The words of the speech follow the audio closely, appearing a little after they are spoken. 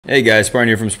Hey guys, Spartan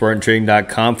here from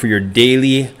SpartanTrading.com for your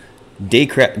daily day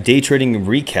trading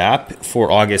recap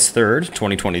for August 3rd,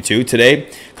 2022. Today,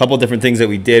 a couple of different things that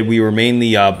we did. We were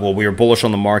mainly, we were bullish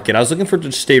on the market. I was looking for it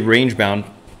to stay range bound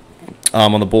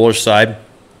on the bullish side.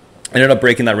 Ended up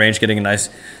breaking that range, getting a nice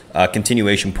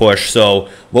continuation push. So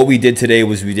what we did today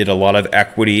was we did a lot of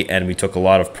equity and we took a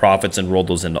lot of profits and rolled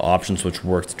those into options, which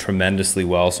worked tremendously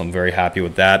well. So I'm very happy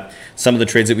with that. Some of the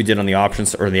trades that we did on the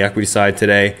options or the equity side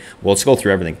today, well, let's go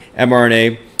through everything.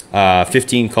 MRNA,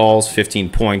 15 calls, 15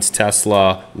 points.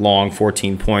 Tesla, long,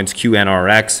 14 points.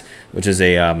 QNRX, which is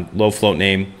a low float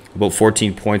name, about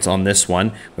 14 points on this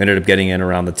one. We ended up getting in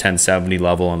around the 1070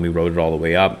 level and we rode it all the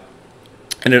way up.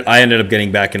 And I ended up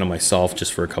getting back into myself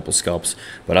just for a couple scalps,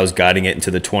 but I was guiding it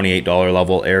into the $28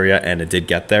 level area, and it did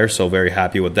get there. So very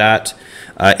happy with that.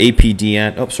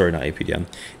 APDN, oh sorry, not APDN,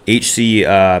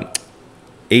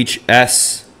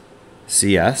 HSCS.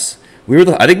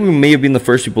 I think we may have been the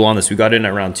first people on this. We got in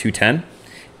at around 210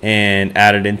 and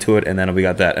added into it, and then we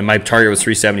got that. And my target was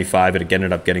 375, and it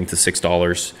ended up getting to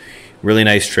 $6. Really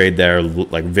nice trade there,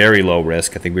 like very low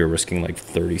risk. I think we were risking like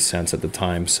 30 cents at the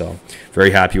time, so very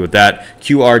happy with that.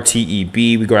 QRTEB,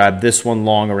 we grabbed this one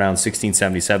long around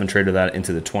 1677, traded that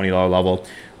into the $20 level,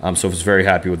 so I was very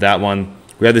happy with that one.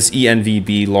 We had this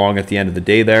ENVB long at the end of the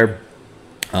day there.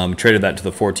 Traded that to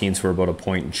the 14s for about a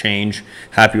point and change.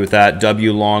 Happy with that.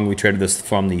 W long, we traded this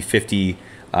from the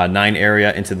 59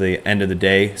 area into the end of the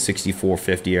day,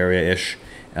 64.50 area-ish.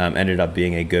 Ended up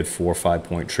being a good 4 or 5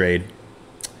 point trade.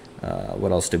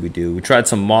 What else did we do? We tried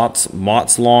some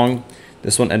MOTS long.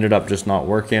 This one ended up just not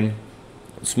working.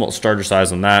 Small starter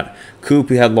size on that.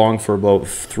 Coop we had long for about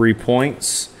 3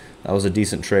 points. That was a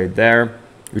decent trade there.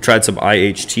 We tried some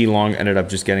IHT long. Ended up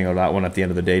just getting out of that one at the end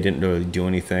of the day. Didn't really do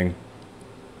anything.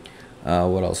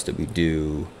 What else did we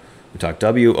do? We talked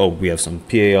W. Oh, we have some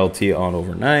PALT on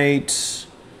overnight.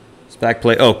 Back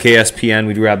play. Oh, KSPN.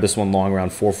 We grabbed this one long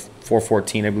around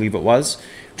 414, I believe it was.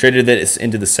 Traded this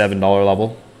into the $7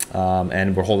 level.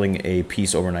 And we're holding a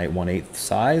piece overnight 1/8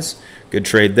 size. Good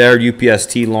trade there.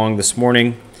 UPST long this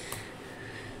morning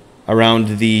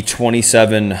around the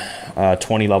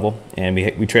 27.20 level, and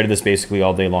we traded this basically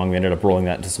all day long. We ended up rolling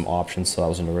that into some options, so that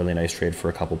was a really nice trade for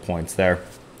a couple points there.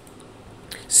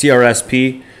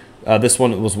 CRSP, this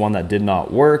one was one that did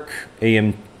not work.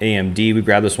 AMD, we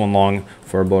grabbed this one long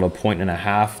for about a point and a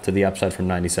half to the upside from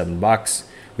 97 bucks.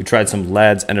 We tried some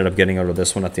leads, ended up getting out of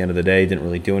this one at the end of the day. Didn't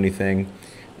really do anything.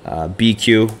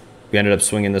 BQ, we ended up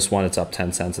swinging this one. It's up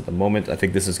 10 cents at the moment. I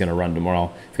think this is going to run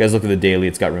tomorrow. If you guys look at the daily,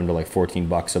 it's got room to like 14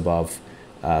 bucks above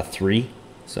 3,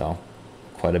 so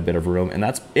quite a bit of room. And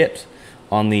that's it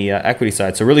on the equity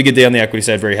side. So really good day on the equity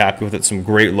side. Very happy with it. Some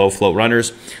great low float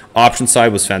runners. Option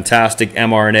side was fantastic.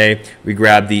 MRNA, we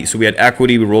grabbed so we had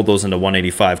equity. We rolled those into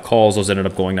 185 calls. Those ended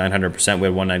up going 900%. We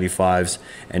had 195s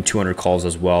and 200 calls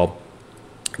as well.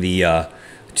 The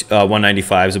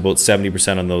 195 is about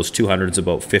 70% on those, 200 is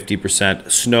about 50%.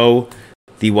 Snow,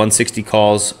 the 160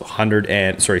 calls,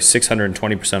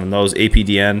 620% on those.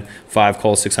 APDN, 5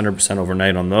 calls, 600%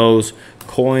 overnight on those.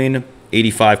 Coin,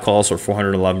 85 calls or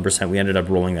 411%. We ended up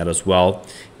rolling that as well,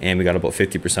 and we got about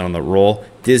 50% on the roll.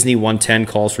 Disney, 110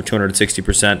 calls for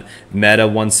 260%. Meta,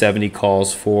 170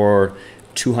 calls for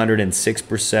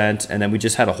 206%. And then we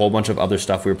just had a whole bunch of other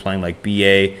stuff we were playing, like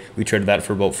BA. We traded that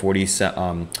for about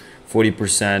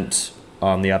 40%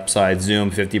 on the upside.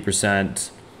 Zoom,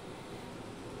 50%.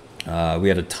 We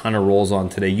had a ton of rolls on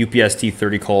today. UPST,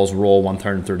 30 calls, roll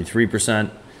 133%.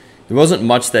 There wasn't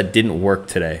much that didn't work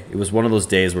today. It was one of those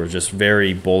days where it was just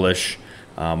very bullish.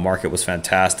 Market was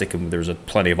fantastic, and there was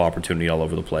plenty of opportunity all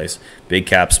over the place. Big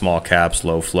caps, small caps,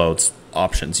 low floats,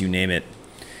 options, you name it.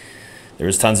 There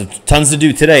was tons to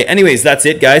do today. Anyways, that's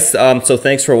it, guys. So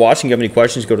thanks for watching. If you have any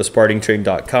questions, go to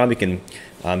SpartanTrading.com. You can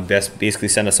basically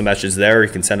send us a message there. You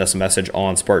can send us a message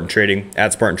on Spartan Trading,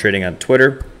 at Spartan Trading on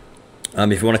Twitter.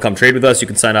 If you want to come trade with us, you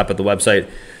can sign up at the website,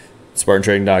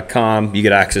 SpartanTrading.com. You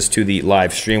get access to the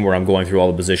live stream where I'm going through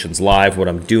all the positions live, what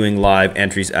I'm doing live,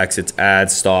 entries, exits,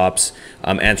 ads, stops.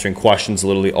 I'm answering questions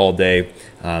literally all day.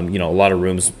 A lot of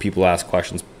rooms, people ask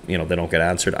questions, they don't get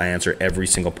answered. I answer every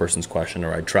single person's question,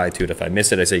 or I try to. If I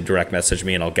miss it, I say direct message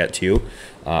me and I'll get to you.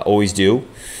 Always do.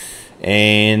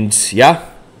 And yeah,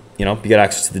 you get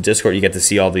access to the Discord. You get to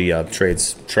see all the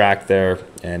trades tracked there,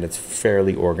 and it's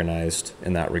fairly organized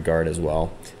in that regard as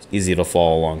well. It's easy to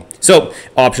follow along. So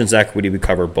options, equity, we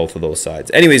cover both of those sides.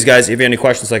 Anyways, guys, if you have any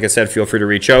questions, like I said, feel free to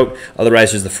reach out.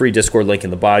 Otherwise, there's the free Discord link in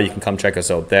the bio. You can come check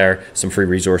us out there. Some free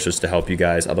resources to help you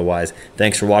guys. Otherwise,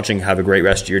 thanks for watching. Have a great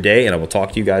rest of your day, and I will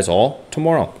talk to you guys all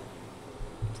tomorrow.